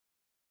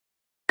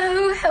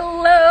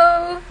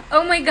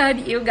Oh my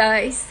God, you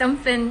guys,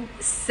 something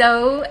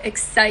so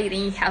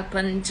exciting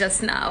happened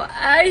just now.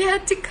 I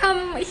had to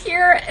come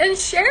here and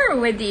share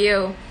with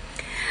you.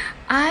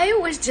 I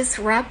was just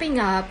wrapping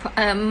up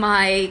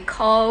my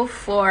call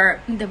for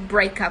the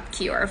breakup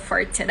cure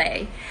for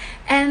today.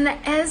 And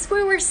as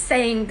we were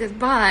saying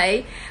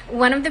goodbye,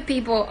 one of the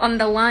people on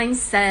the line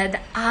said,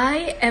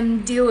 I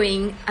am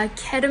doing a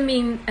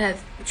ketamine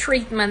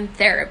treatment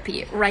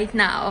therapy right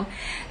now.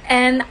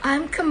 And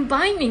I'm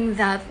combining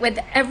that with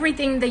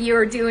everything that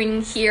you're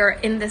doing here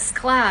in this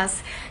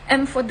class.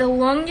 And for the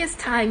longest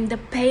time, the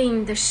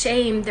pain, the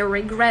shame, the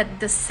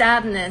regret, the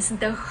sadness,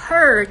 the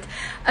hurt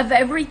of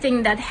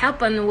everything that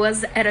happened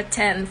was at a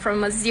 10.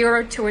 From a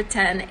 0 to a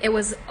 10, it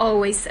was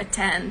always a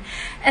 10.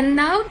 And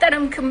now that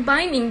I'm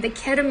combining the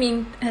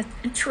ketamine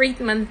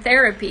treatment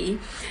therapy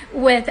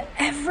with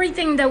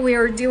everything that we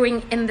are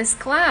doing in this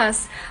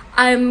class,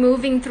 I'm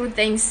moving through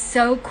things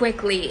so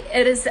quickly.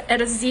 It is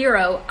at a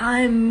 0.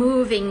 I'm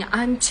moving,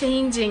 I'm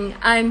changing,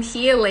 I'm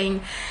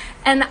healing.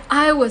 And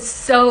I was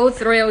so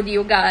thrilled,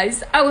 you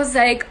guys. I was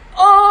like,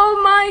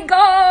 oh my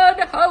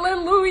God,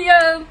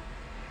 hallelujah.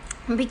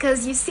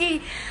 Because you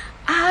see,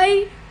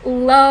 I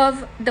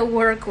love the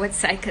work with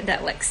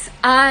psychedelics.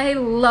 I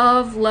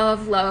love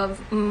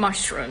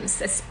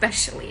mushrooms,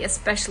 especially.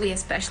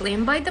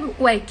 And by the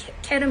way,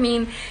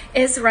 ketamine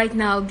is right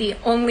now the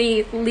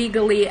only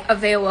legally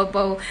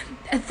available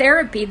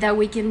therapy that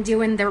we can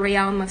do in the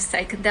realm of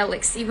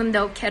psychedelics. Even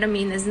though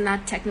ketamine is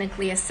not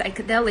technically a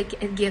psychedelic,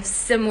 it gives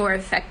similar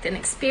effect and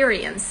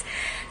experience.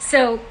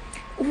 So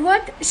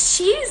what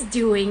she's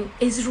doing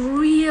is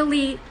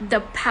really the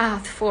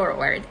path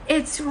forward.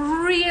 It's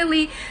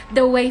really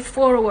the way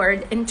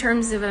forward in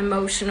terms of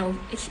emotional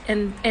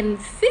and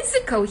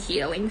physical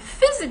healing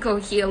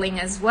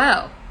as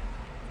well.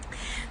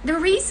 The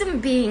reason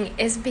being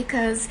is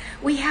because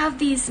we have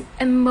these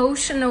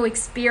emotional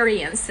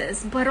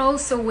experiences, but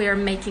also we're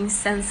making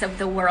sense of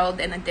the world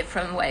in a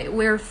different way.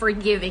 We're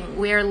forgiving,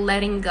 we're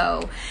letting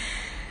go.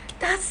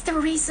 That's the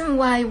reason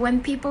why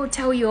when people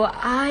tell you,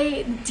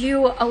 I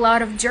do a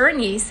lot of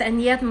journeys and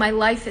yet my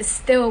life is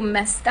still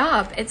messed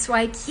up, it's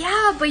like,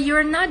 yeah, but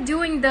you're not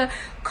doing the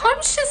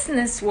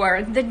consciousness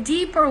work, the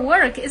deeper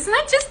work. It's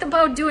not just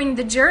about doing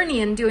the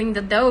journey and doing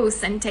the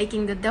dose and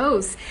taking the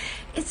dose.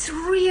 It's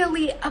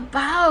really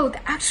about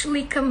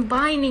actually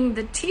combining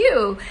the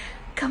two.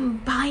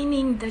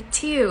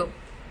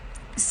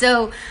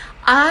 So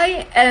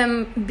I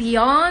am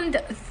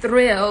beyond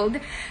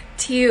thrilled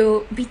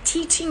to be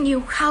teaching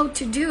you how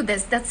to do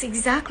this. That's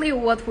exactly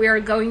what we are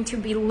going to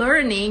be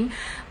learning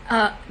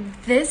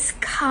this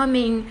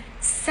coming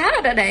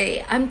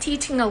Saturday. I'm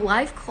teaching a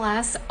live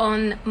class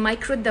on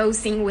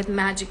microdosing with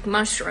magic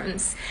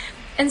mushrooms,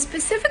 and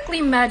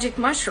specifically magic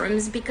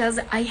mushrooms because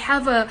I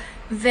have a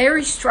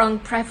very strong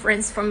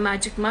preference for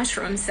magic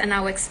mushrooms, and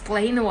I'll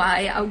explain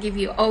why. I'll give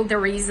you all the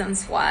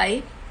reasons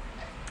why.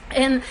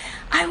 And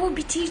I will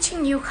be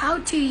teaching you how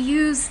to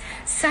use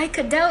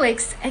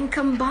psychedelics and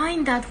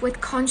combine that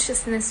with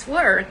consciousness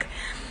work.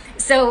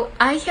 So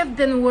I have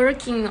been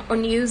working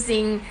on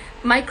using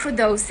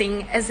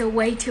microdosing as a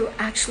way to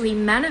actually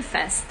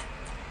manifest.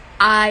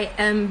 I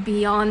am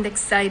beyond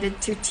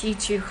excited to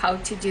teach you how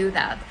to do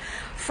that.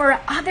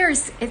 For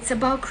others, it's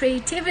about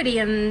creativity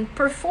and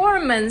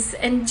performance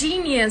and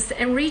genius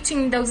and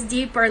reaching those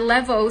deeper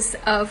levels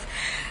of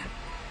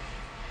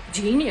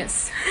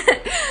genius.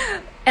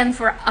 And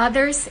for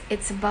others,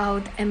 it's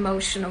about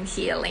emotional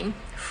healing,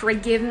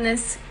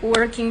 forgiveness,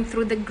 working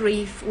through the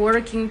grief,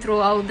 working through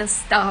all the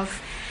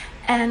stuff.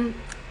 And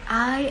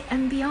I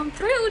am beyond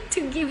thrilled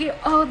to give you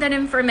all that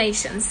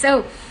information.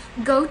 So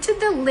go to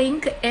the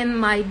link in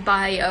my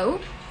bio,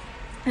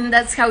 and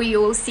that's how you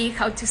will see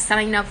how to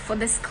sign up for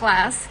this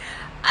class.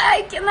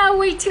 I cannot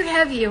wait to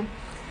have you.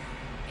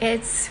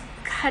 It's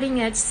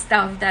cutting edge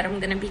stuff that I'm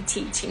going to be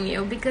teaching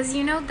you because,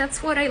 you know,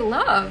 that's what I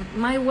love.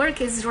 My work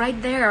is right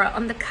there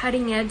on the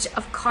cutting edge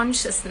of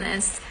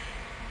consciousness.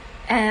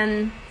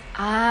 And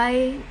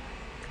I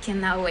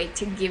cannot wait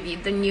to give you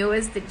the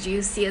newest, the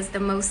juiciest,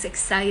 the most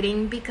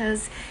exciting,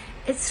 because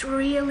it's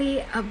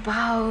really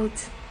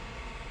about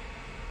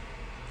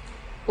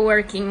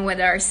working with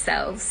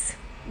ourselves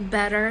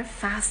better,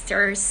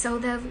 faster, so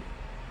that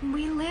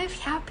we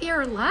live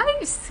happier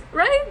lives,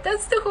 right?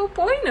 That's the whole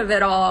point of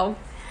it all.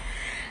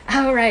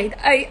 All right,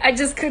 I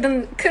just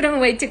couldn't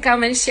wait to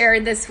come and share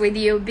this with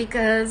you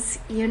because,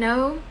 you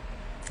know,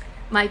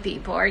 my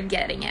people are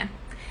getting it.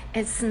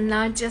 It's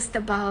not just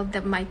about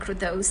the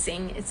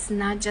microdosing. It's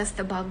not just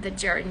about the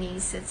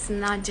journeys. It's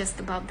not just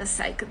about the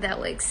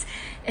psychedelics.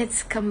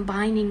 It's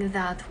combining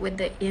that with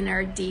the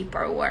inner,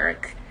 deeper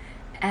work.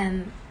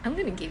 And I'm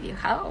going to give you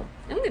how.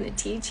 I'm going to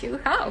teach you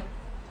how.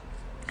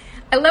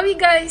 I love you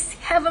guys.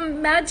 Have a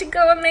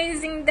magical,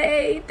 amazing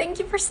day. Thank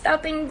you for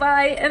stopping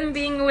by and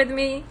being with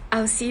me.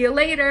 I'll see you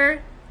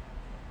later.